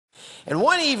And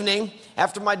one evening,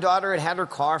 after my daughter had had her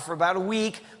car for about a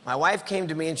week, my wife came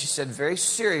to me and she said very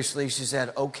seriously, she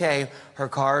said, okay, her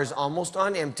car is almost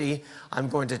on empty. I'm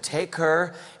going to take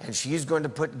her and she's going to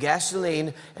put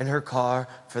gasoline in her car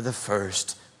for the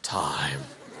first time.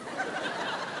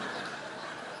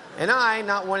 And I,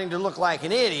 not wanting to look like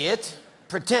an idiot,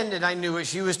 pretended I knew what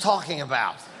she was talking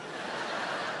about.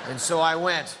 And so I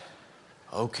went,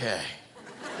 okay.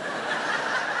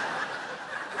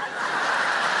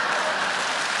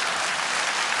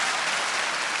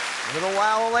 A little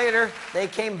while later, they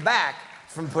came back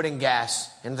from putting gas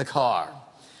in the car.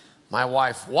 My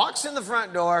wife walks in the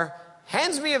front door,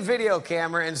 hands me a video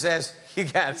camera, and says, you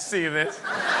gotta see this.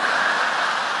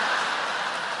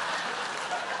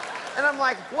 And I'm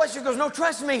like, what? She goes, no,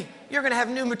 trust me, you're gonna have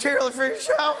new material for your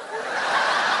show.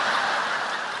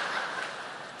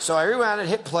 So I rewound it,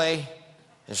 hit play,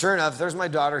 and sure enough, there's my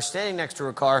daughter standing next to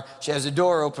her car. She has the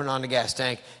door open on the gas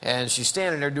tank, and she's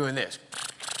standing there doing this.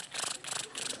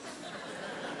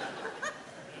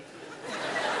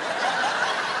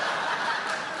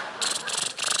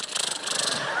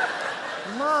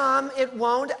 Mom, it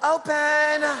won't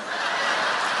open.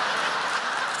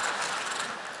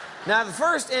 Now, the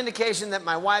first indication that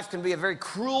my wife can be a very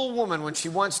cruel woman when she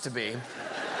wants to be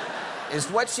is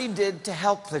what she did to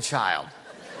help the child.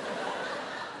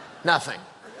 Nothing.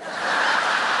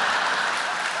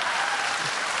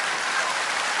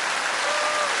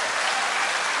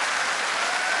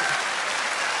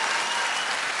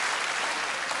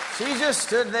 She just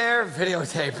stood there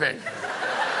videotaping.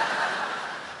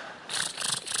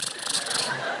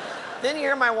 Then you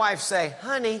hear my wife say,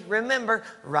 honey, remember,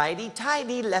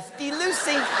 righty-tighty,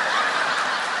 lefty-loosey.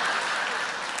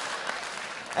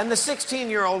 And the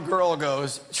 16-year-old girl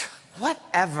goes,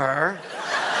 whatever.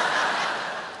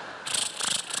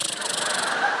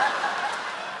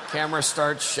 Camera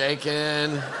starts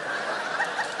shaking.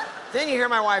 Then you hear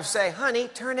my wife say, honey,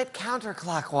 turn it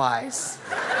counterclockwise.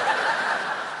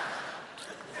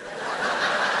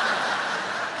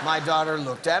 My daughter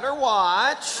looked at her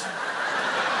watch.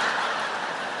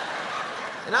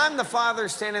 And I'm the father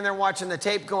standing there watching the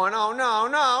tape going, oh, no,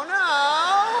 no,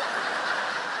 no.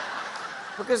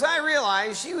 Because I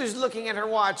realized she was looking at her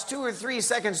watch 2 or 3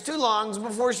 seconds too long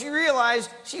before she realized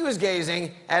she was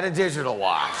gazing at a digital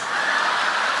watch.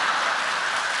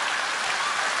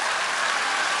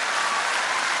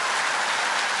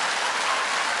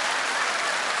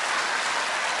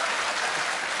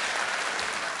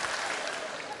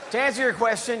 To answer your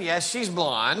question, yes, she's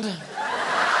blonde.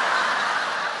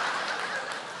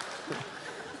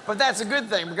 But that's a good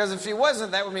thing, because if she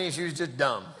wasn't, that would mean she was just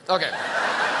dumb. Okay.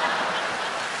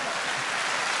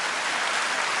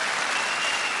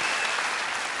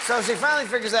 So she finally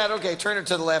figures out, okay, turn it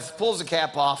to the left, pulls the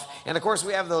cap off, and of course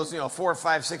we have those, 4,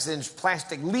 5, 6-inch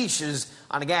plastic leashes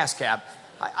on a gas cap.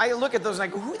 I look at those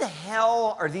and I go, who the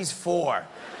hell are these for?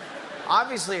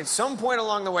 Obviously, at some point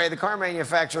along the way, the car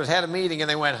manufacturers had a meeting and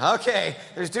they went, okay,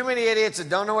 there's too many idiots that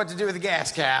don't know what to do with the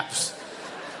gas caps.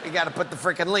 We got to put the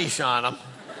frickin' leash on them.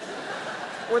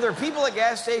 Were there people at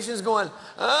gas stations going,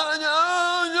 oh,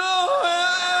 no, no,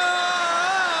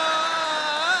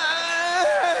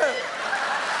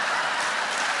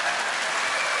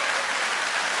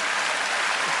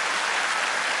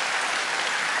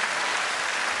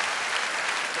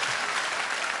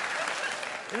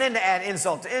 And then to add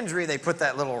insult to injury, they put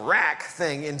that little rack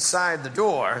thing inside the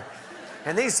door.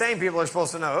 And these same people are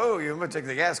supposed to know, oh, you're going to take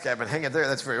the gas cap and hang it there.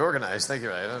 That's very organized. Thank you.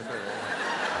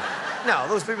 No,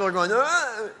 those people are going,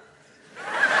 ah.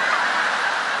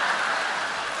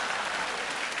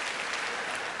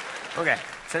 Okay,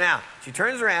 so now she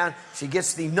turns around, she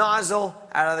gets the nozzle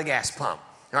out of the gas pump.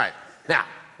 All right, now,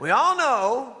 we all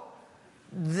know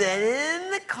that in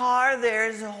the car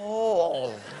there's a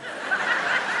hole.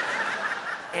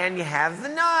 And you have the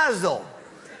nozzle.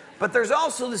 But there's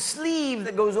also the sleeve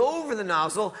that goes over the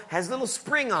nozzle, has a little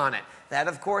spring on it. That,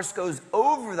 of course, goes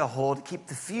over the hole to keep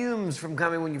the fumes from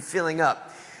coming when you're filling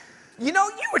up. You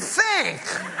would think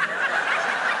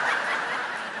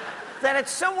that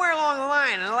it's somewhere along the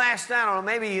line, in the last, I don't know,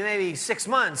 maybe 6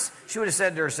 months, she would have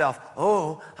said to herself,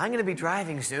 oh, I'm going to be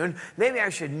driving soon. Maybe I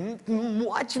should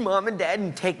watch Mom and Dad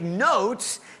and take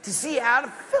notes to see how to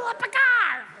fill up a car.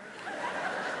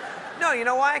 No, you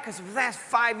know why? Because for the last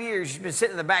 5 years, she's been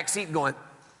sitting in the back seat going...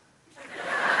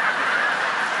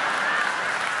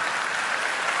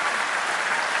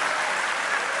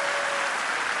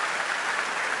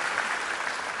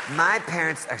 My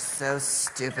parents are so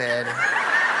stupid.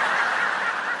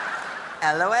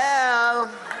 LOL.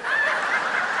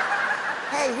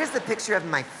 Hey, here's the picture of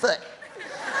my foot.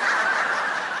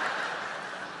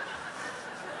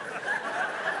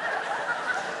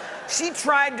 She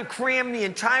tried to cram the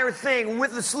entire thing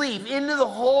with the sleeve into the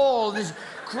hole, just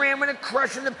cramming it,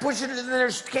 crushing it, pushing it, and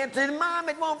then she can't say, Mom,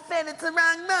 it won't fit, it's the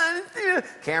wrong one.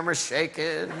 Camera's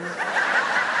shaking.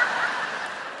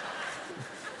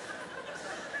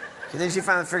 And then she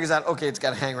finally figures out, okay, it's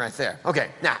got to hang right there. Okay,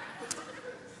 now,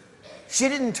 she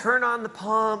didn't turn on the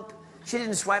pump. She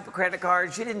didn't swipe a credit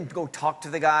card. She didn't go talk to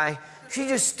the guy. She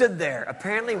just stood there,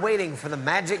 apparently waiting for the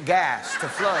magic gas to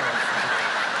flow.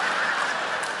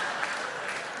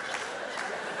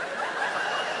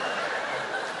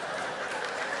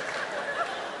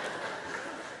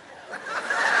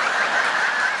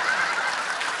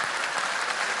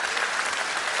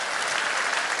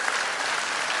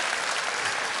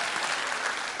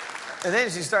 And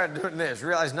then she started doing this,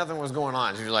 realized nothing was going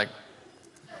on. She was like,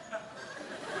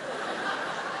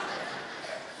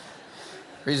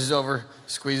 reaches over,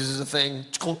 squeezes the thing.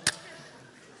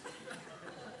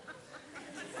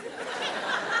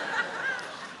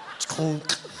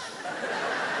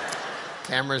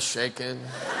 Camera's shaking.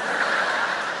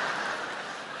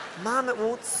 Mom, it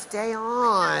won't stay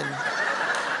on.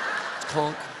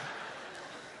 Clunk.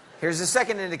 Here's the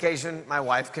second indication my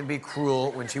wife can be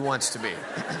cruel when she wants to be.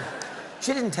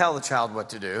 She didn't tell the child what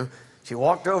to do. She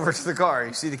walked over to the car.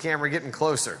 You see the camera getting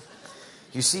closer.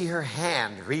 You see her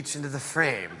hand reach into the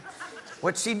frame.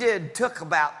 What she did took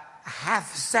about a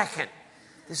half a second.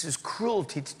 This is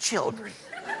cruelty to children.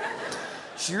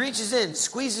 She reaches in,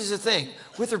 squeezes the thing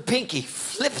with her pinky,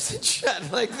 flips it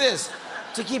shut like this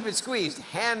to keep it squeezed,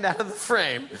 hand out of the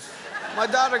frame. My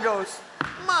daughter goes,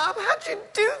 Mom, how'd you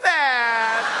do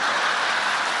that?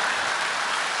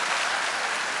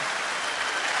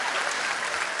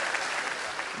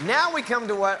 Now we come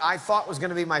to what I thought was going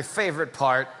to be my favorite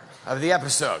part of the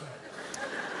episode.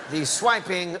 The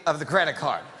swiping of the credit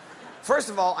card. First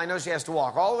of all, I know she has to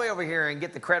walk all the way over here and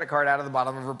get the credit card out of the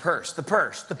bottom of her purse.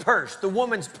 The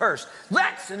woman's purse.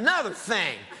 That's another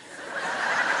thing.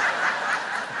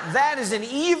 That is an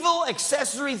evil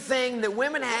accessory thing that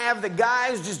women have that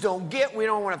guys just don't get. We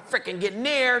don't want to frickin' get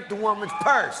near the woman's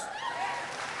purse.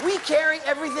 We carry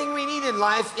everything we need in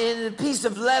life in a piece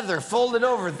of leather folded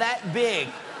over that big.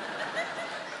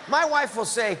 My wife will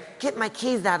say, get my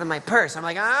keys out of my purse. I'm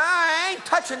like, I ain't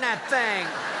touching that thing.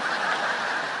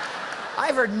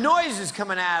 I've heard noises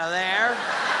coming out of there.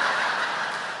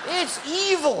 It's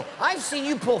evil. I've seen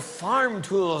you pull farm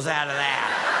tools out of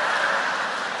that.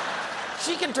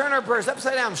 She can turn her purse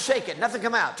upside down, shake it, nothing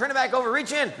come out. Turn it back over,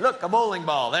 reach in, look, a bowling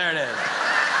ball, there it is.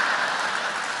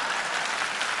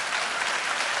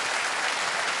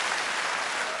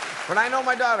 But I know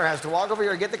my daughter has to walk over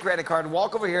here, get the credit card,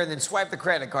 walk over here, and then swipe the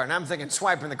credit card. And I'm thinking,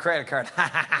 swiping the credit card.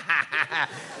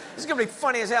 This is going to be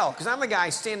funny as hell, because I'm the guy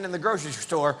standing in the grocery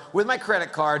store with my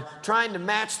credit card, trying to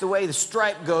match the way the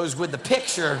stripe goes with the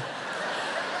picture.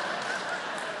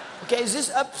 Okay, is this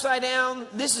upside down?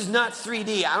 This is not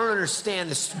 3D. I don't understand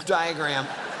this diagram.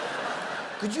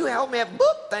 Could you help me out?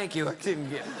 Boop, thank you. I didn't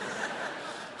get it.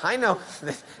 I know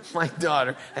that my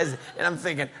daughter has, and I'm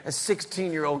thinking, a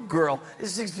 16-year-old girl.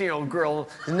 This 16-year-old girl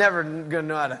is never gonna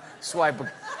know how to swipe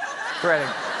a credit.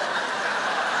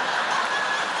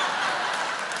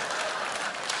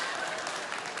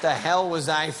 The hell was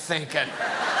I thinking?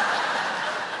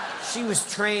 She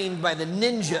was trained by the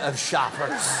ninja of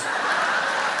shoppers.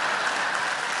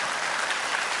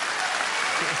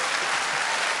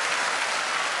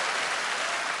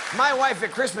 My wife at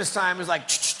Christmas time was like,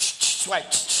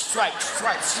 swipe, swipe,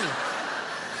 swipe.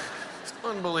 It's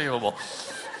unbelievable.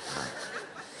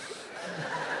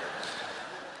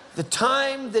 The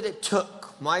time that it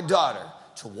took my daughter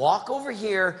to walk over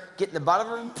here, get in the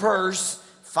bottom of her purse,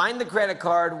 find the credit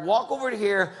card, walk over to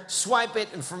here, swipe it,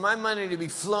 and for my money to be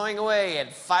flowing away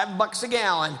at $5 a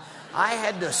gallon, I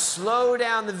had to slow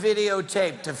down the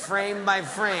videotape to frame by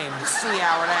frame to see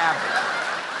how it happened.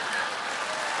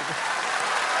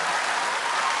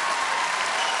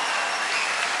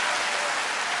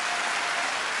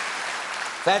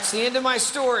 That's the end of my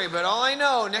story, but all I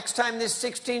know, next time this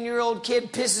 16-year-old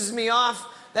kid pisses me off,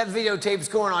 that videotape's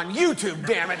going on YouTube,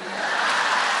 damn it.